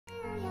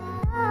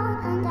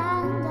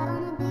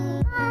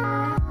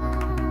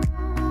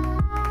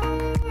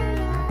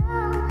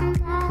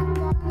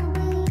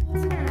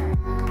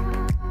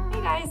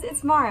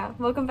it's Mara.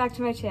 Welcome back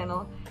to my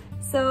channel.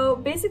 So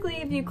basically,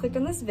 if you clicked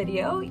on this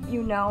video,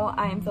 you know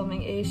I am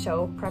filming a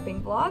show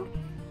prepping vlog,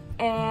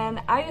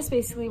 and I just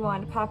basically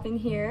wanted to pop in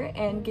here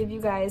and give you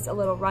guys a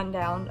little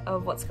rundown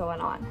of what's going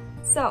on.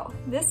 So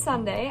this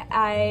Sunday,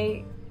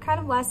 I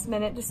kind of last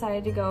minute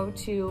decided to go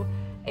to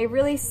a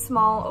really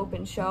small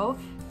open show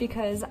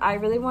because I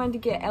really wanted to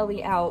get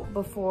Ellie out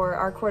before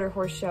our quarter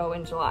horse show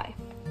in July.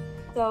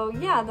 So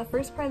yeah, the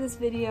first part of this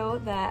video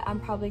that I'm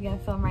probably gonna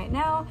film right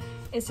now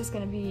is just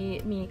gonna be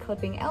me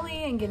clipping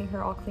Ellie and getting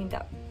her all cleaned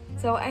up.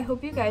 So I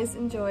hope you guys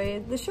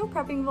enjoy the show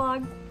prepping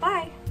vlog.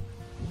 Bye!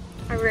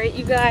 Alright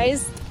you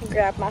guys, I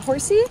grabbed my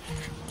horsey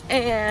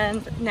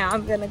and now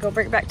I'm gonna go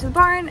bring it back to the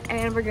barn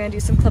and we're gonna do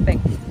some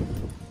clipping.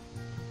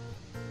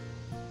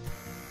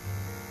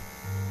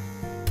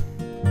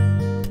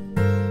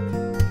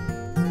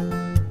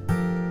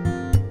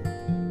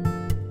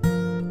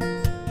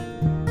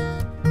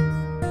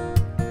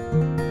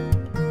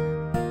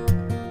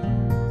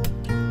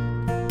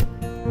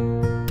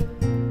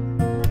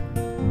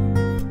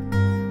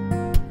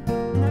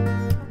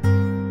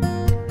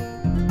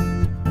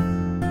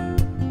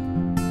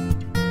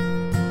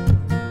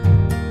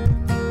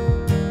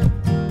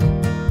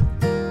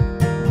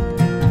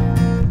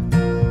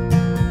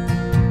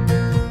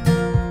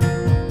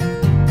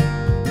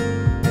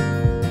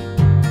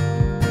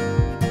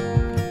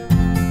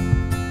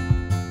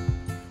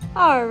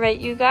 Alright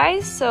you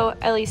guys, so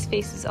Ellie's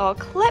face is all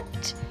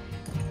clipped,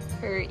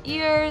 her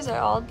ears are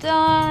all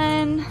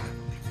done,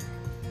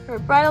 her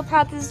bridle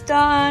path is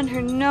done,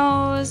 her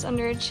nose,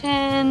 under her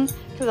chin,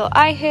 her little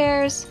eye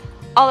hairs,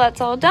 all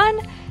that's all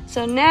done.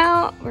 So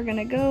now we're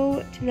gonna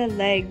go to the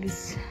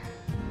legs.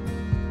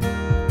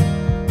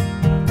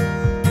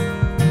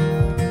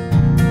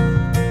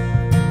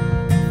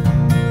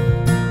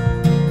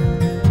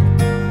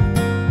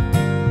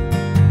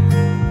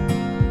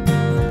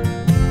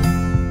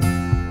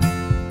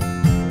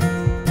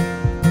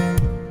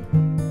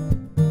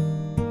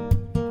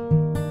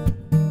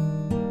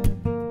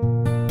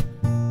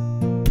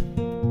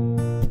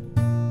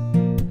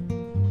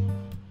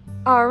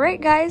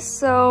 Alright guys,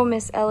 so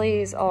Miss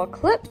Ellie is all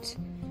clipped,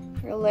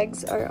 her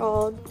legs are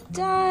all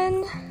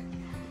done,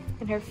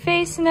 and her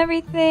face and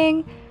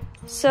everything.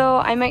 So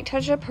I might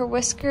touch up her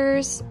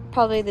whiskers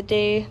probably the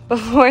day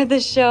before the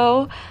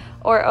show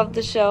or of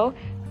the show,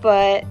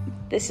 but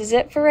this is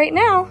it for right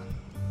now.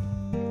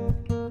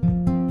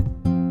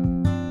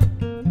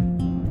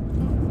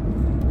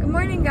 Good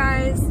morning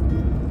guys.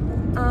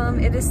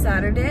 It is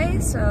Saturday,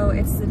 so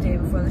it's the day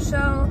before the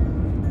show.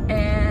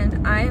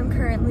 And I am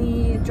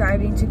currently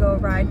driving to go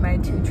ride my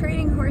 2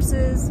 trading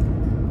horses,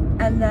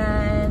 and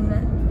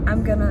then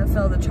I'm gonna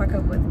fill the truck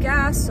up with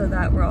gas so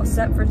that we're all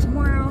set for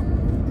tomorrow,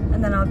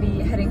 and then I'll be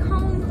heading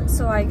home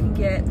so I can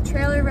get the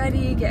trailer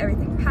ready, get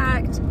everything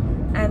packed,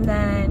 and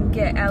then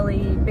get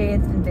Ellie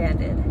bathed and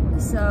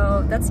banded.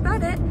 So that's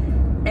about it,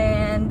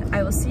 and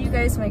I will see you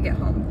guys when I get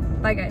home.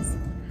 Bye guys.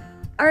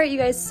 Alright you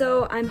guys,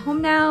 so I'm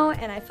home now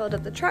and I filled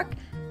up the truck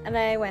and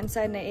I went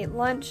inside and I ate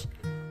lunch.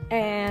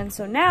 And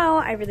so now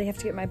I really have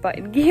to get my butt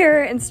in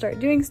gear and start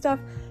doing stuff.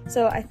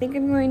 So I think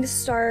I'm going to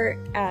start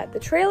at the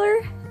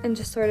trailer and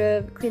just sort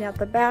of clean out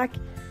the back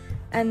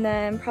and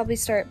then probably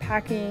start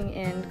packing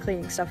and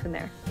cleaning stuff in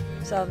there.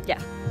 So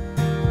yeah.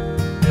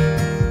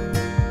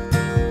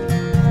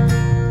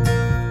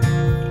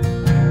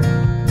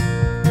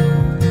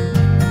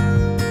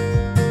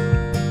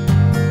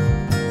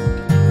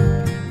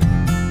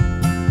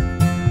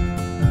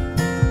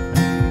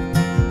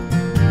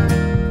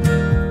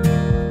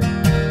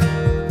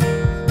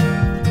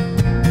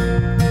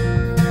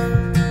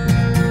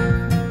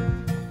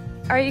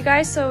 Alright you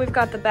guys, so we've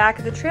got the back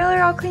of the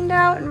trailer all cleaned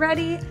out and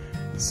ready.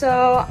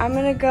 So I'm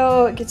gonna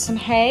go get some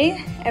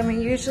hay, and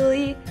we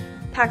usually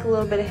pack a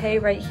little bit of hay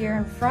right here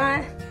in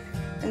front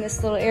in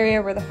this little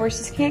area where the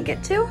horses can't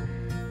get to.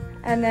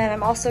 And then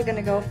I'm also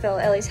gonna go fill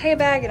Ellie's hay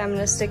bag and I'm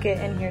gonna stick it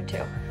in here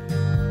too.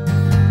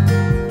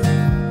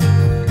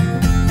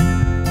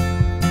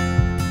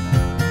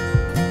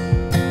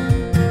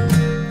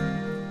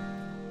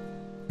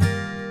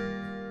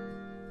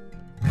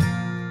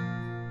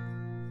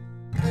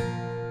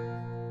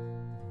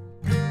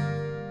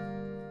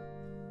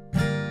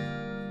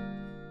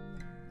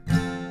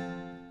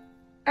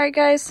 Alright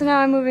guys, so now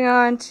I'm moving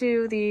on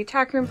to the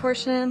tack room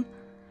portion.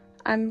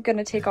 I'm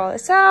gonna take all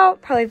this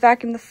out, probably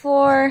vacuum the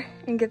floor,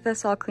 and get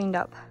this all cleaned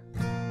up.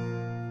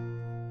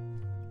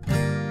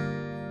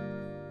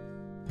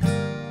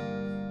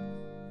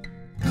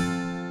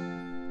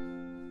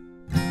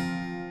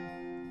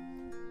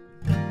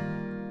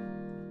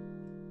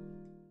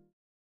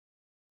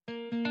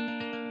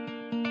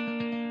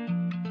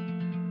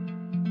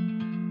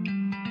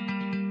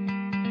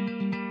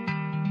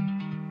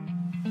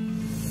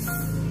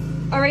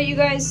 Alright you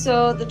guys,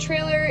 so the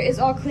trailer is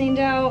all cleaned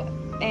out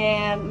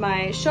and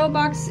my show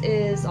box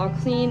is all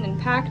clean and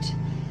packed,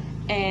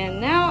 and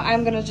now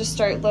I'm gonna just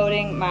start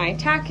loading my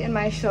tack and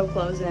my show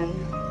clothes in.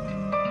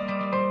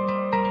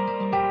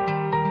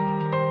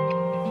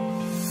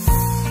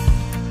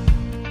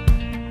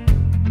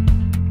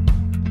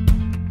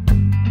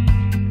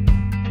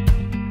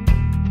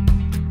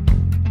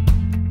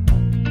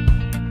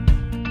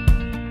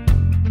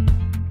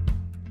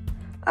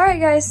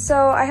 Alright guys,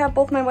 so I have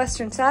both my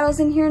Western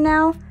saddles in here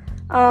now.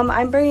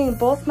 I'm bringing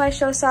both my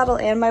show saddle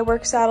and my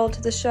work saddle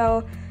to the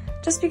show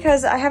just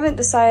because I haven't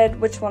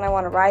decided which one I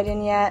want to ride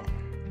in yet.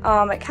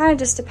 It kind of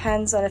just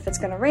depends on if it's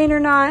going to rain or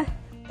not,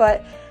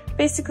 but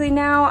basically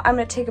now I'm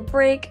going to take a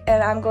break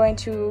and I'm going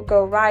to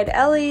go ride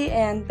Ellie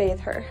and bathe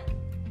her.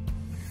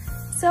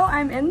 So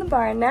I'm in the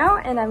barn now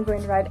and I'm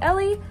going to ride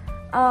Ellie.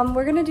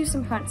 We're going to do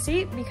some hunt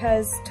seat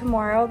because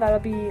tomorrow that'll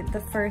be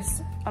the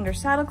first under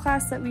saddle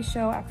class that we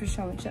show after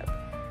showmanship.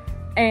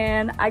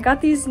 And I got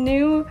these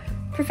new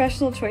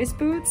professional choice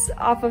boots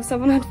off of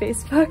someone on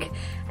Facebook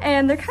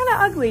and they're kind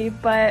of ugly,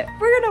 but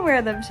we're gonna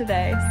wear them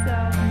today,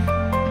 so.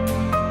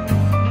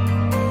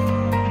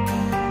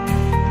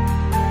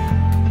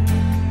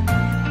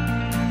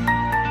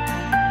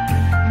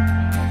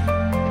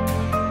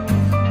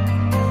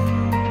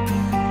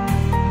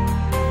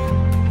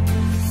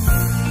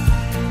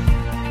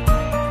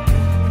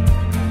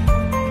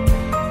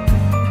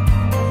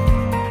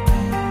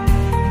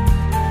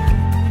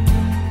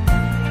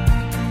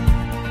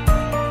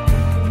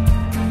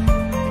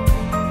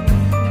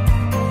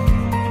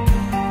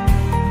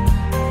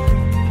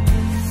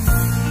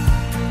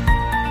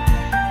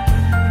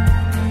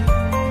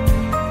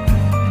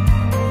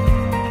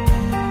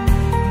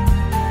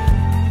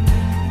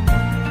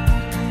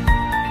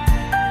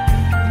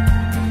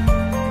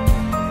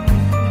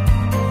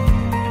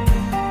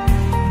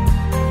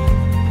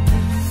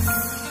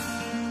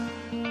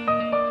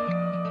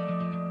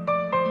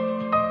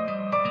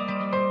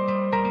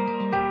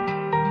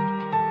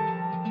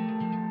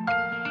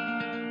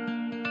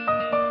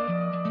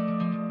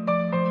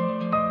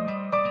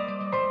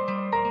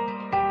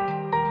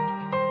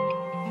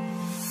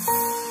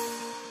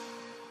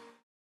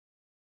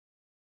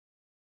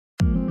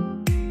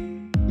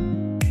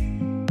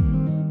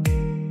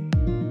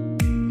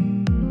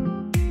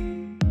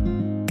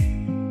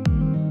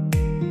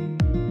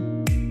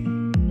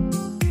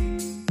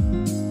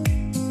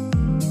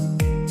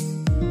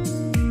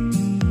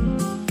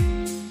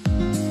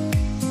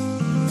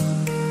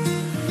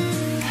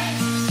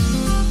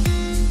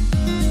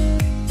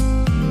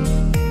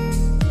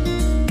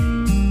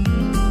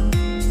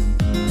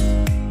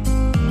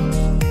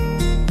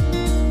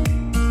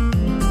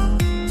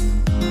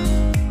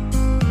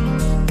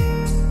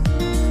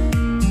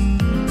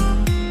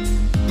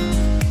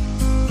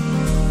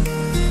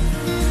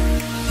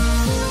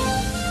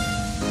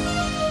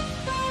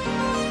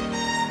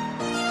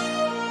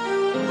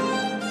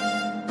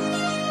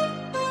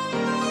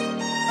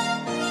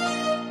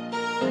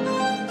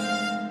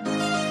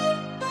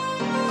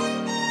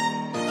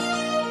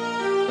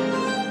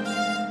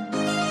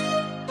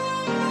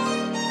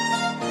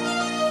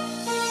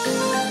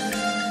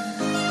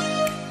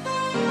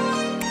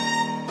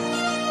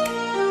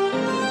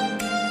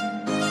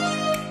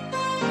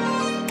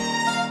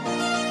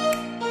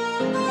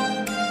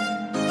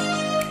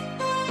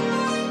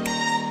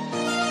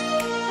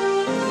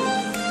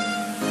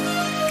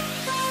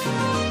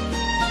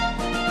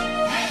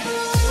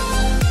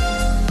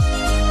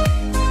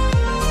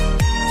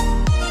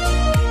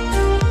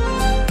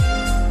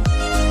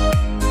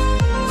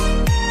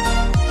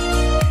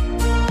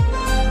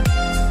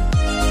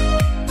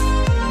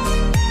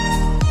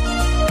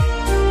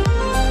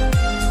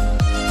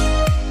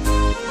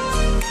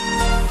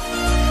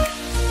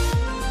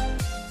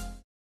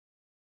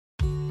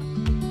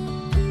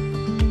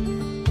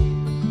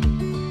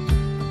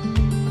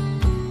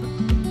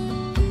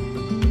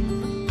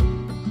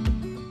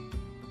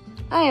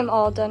 I am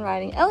all done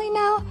riding Ellie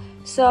now,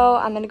 so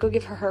I'm gonna go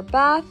give her her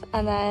bath,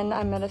 and then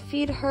I'm gonna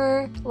feed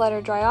her, let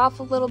her dry off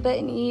a little bit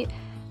and eat,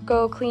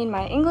 go clean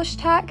my English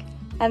tack,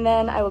 and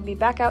then I will be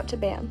back out to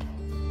band.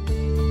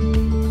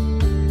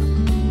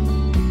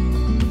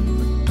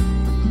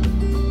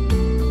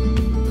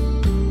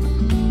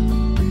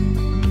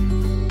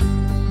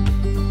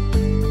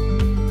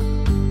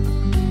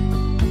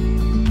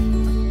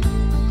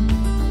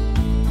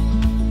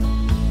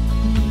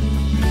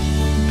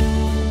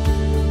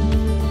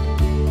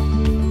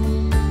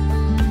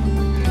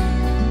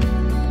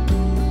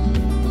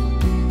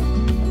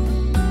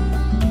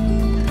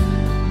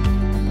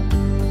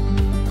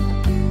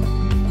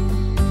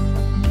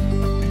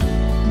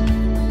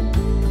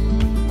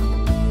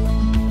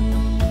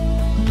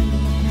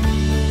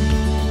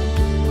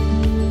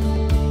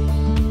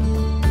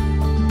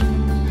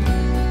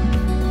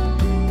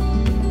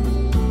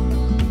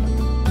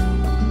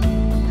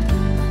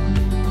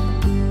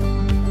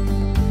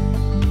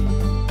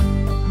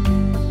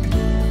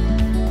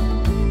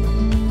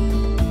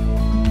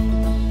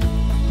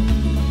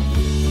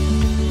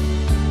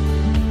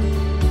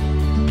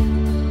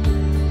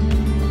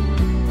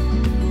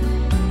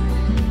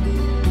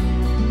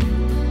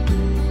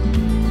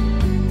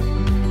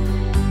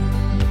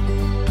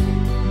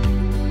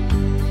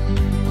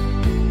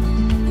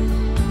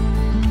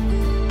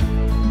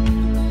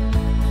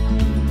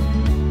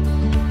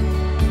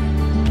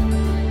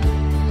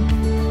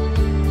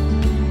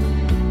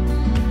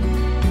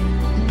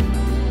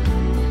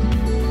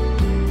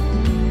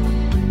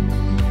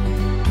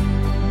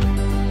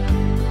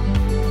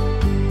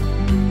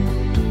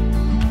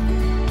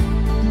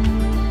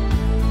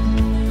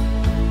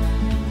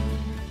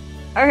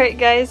 Alright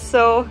guys,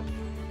 so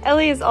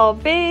Ellie is all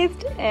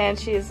bathed and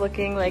she is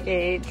looking like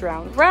a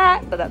drowned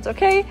rat, but that's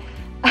okay.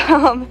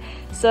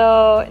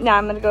 So now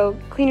I'm gonna go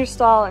clean her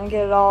stall and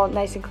get it all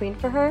nice and clean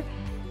for her,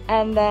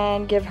 and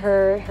then give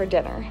her her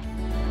dinner.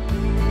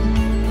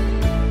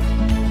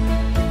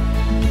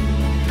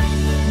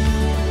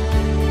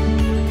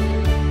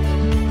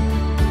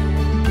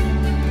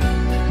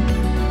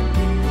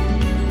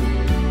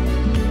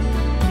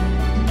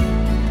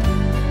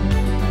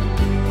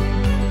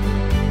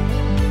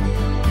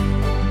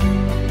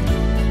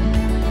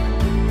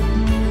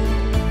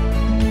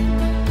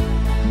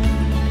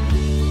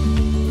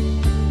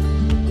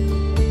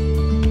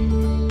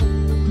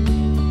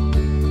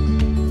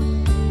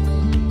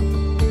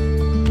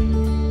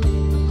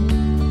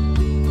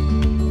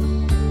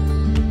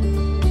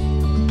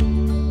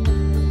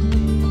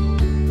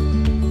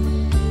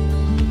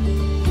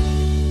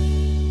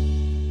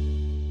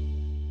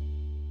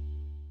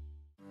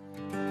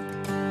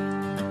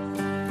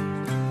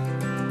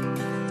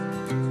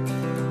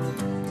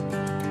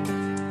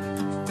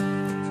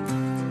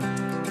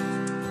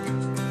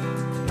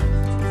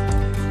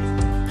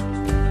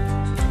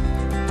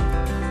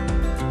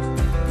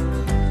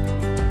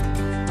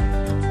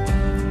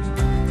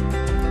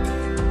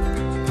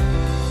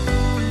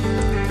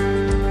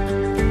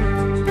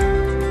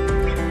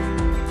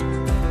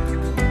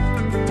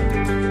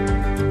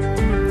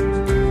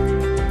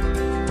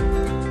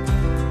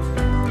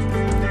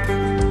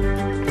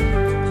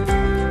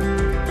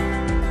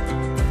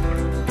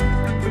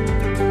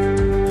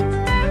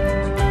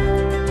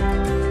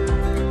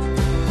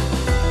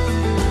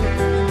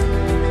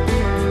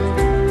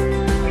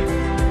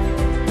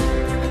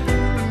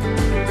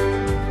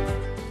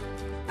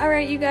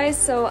 You guys,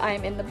 so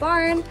I'm in the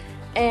barn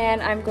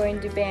and I'm going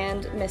to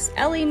band Miss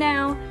Ellie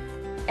now,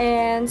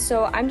 and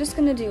so I'm just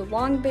gonna do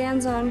long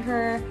bands on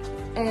her,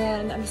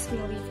 and I'm just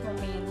gonna leave her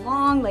mane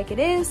long like it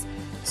is,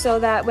 so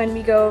that when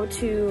we go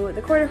to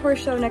the quarter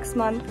horse show next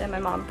month and my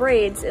mom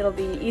braids, it'll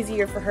be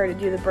easier for her to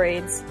do the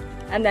braids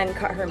and then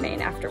cut her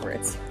mane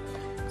afterwards.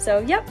 So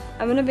yep,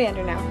 I'm gonna band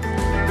her now.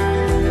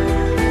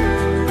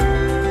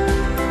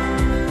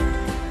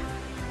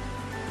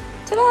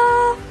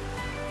 Ta-da!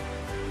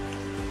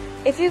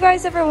 If you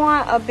guys ever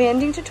want a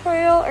banding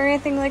tutorial or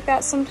anything like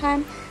that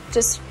sometime,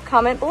 just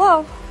comment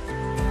below.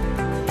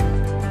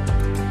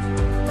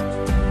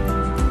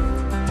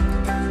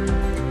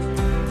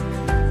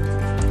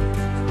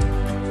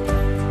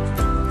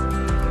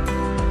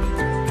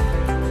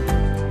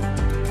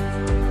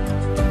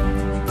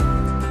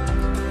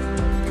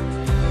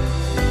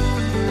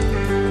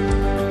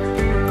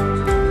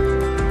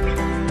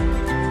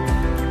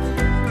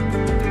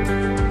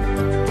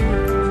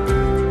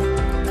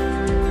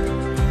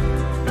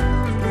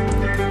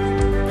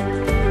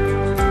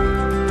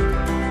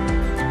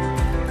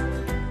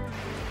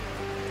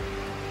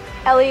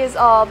 Ellie is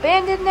all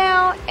banded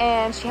now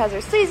and she has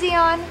her sleazy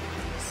on.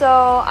 So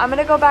I'm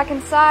gonna go back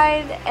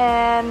inside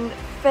and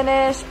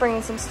finish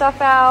bringing some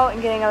stuff out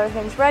and getting other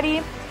things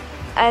ready.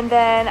 And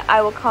then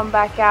I will come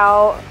back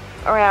out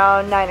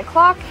around 9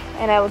 o'clock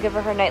and I will give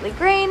her her nightly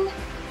grain.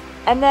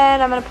 And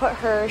then I'm gonna put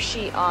her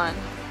sheet on.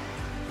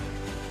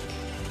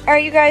 All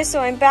right, you guys, so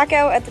I'm back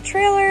out at the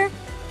trailer.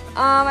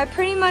 I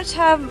pretty much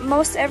have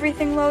most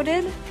everything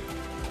loaded.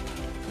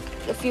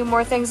 A few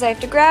more things I have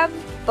to grab,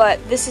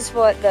 but this is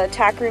what the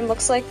tack room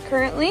looks like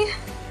currently.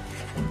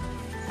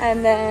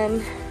 And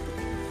then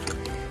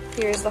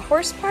here's the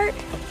horse part.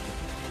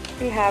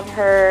 We have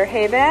her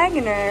hay bag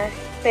and her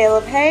bale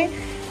of hay.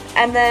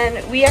 And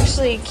then we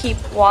actually keep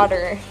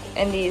water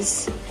in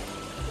these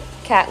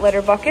cat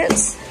litter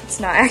buckets. It's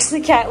not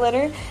actually cat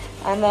litter.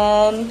 And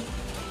then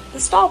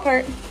the stall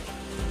part.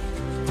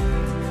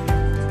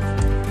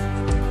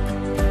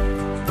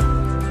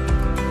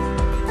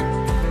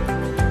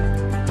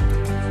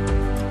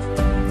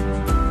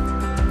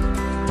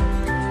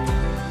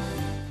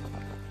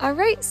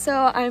 Alright,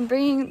 so I'm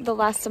bringing the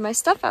last of my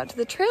stuff out to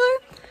the trailer.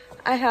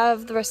 I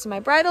have the rest of my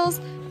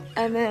bridles,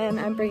 and then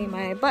I'm bringing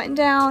my button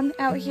down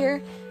out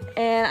here,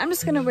 and I'm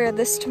just gonna wear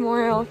this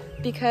tomorrow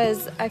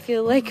because I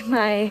feel like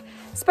my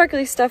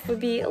sparkly stuff would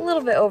be a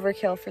little bit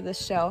overkill for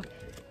this show.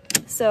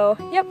 So,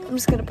 yep, I'm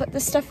just gonna put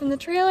this stuff in the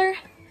trailer,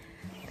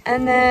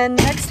 and then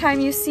next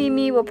time you see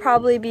me will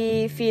probably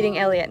be feeding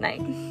Ellie at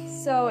night.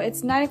 So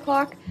it's 9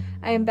 o'clock,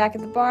 I am back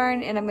at the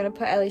barn, and I'm gonna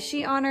put Ellie's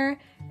sheet on her,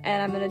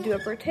 and I'm gonna do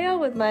up her tail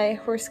with my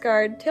horse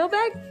guard tail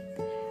bag,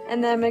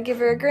 and then I'm gonna give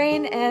her a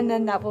grain, and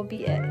then that will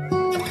be it.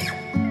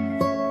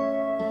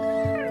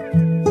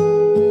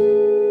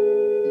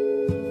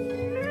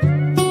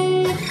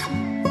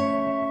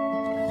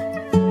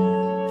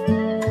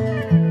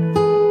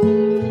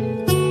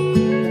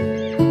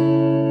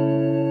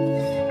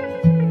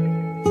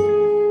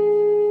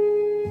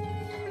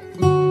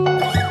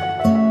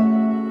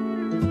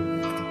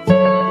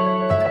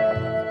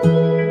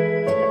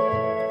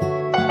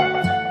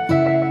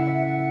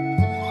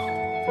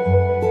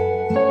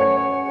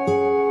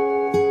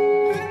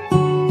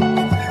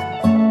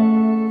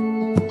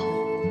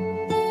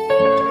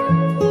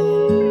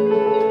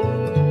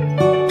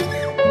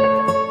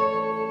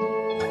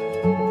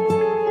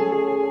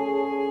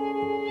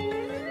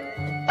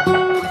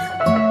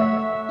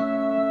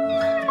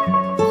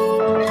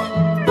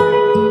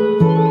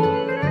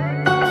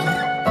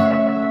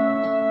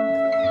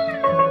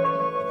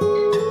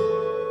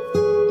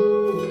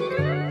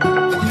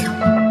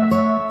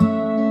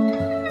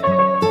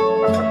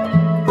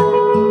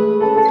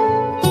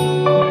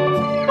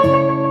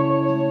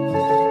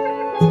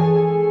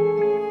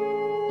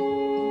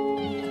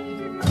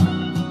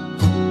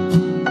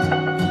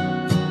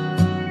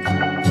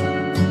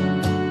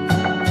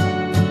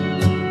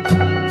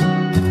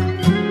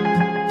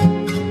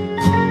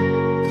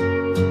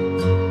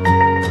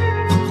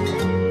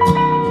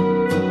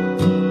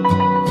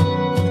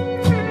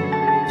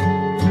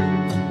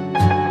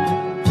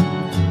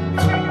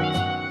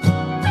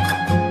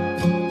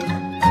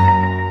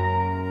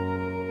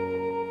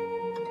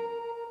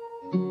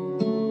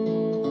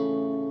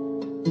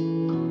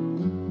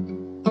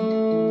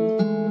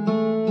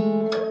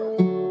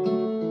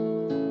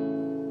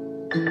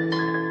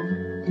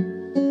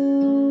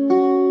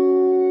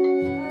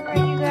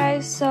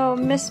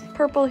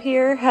 Purple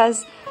here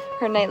has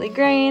her nightly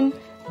grain,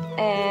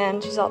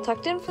 and she's all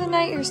tucked in for the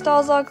night. Her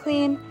stall's all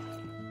clean.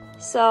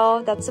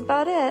 So that's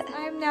about it.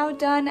 I'm now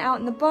done out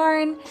in the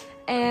barn,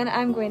 and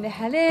I'm going to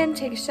head in,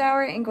 take a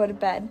shower, and go to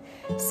bed.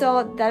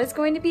 So that is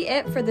going to be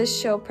it for this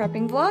show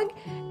prepping vlog,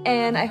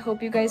 and I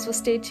hope you guys will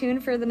stay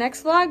tuned for the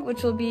next vlog,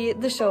 which will be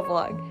the show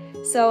vlog.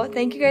 So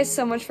thank you guys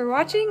so much for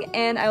watching,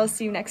 and I will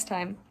see you next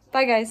time.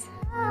 Bye guys!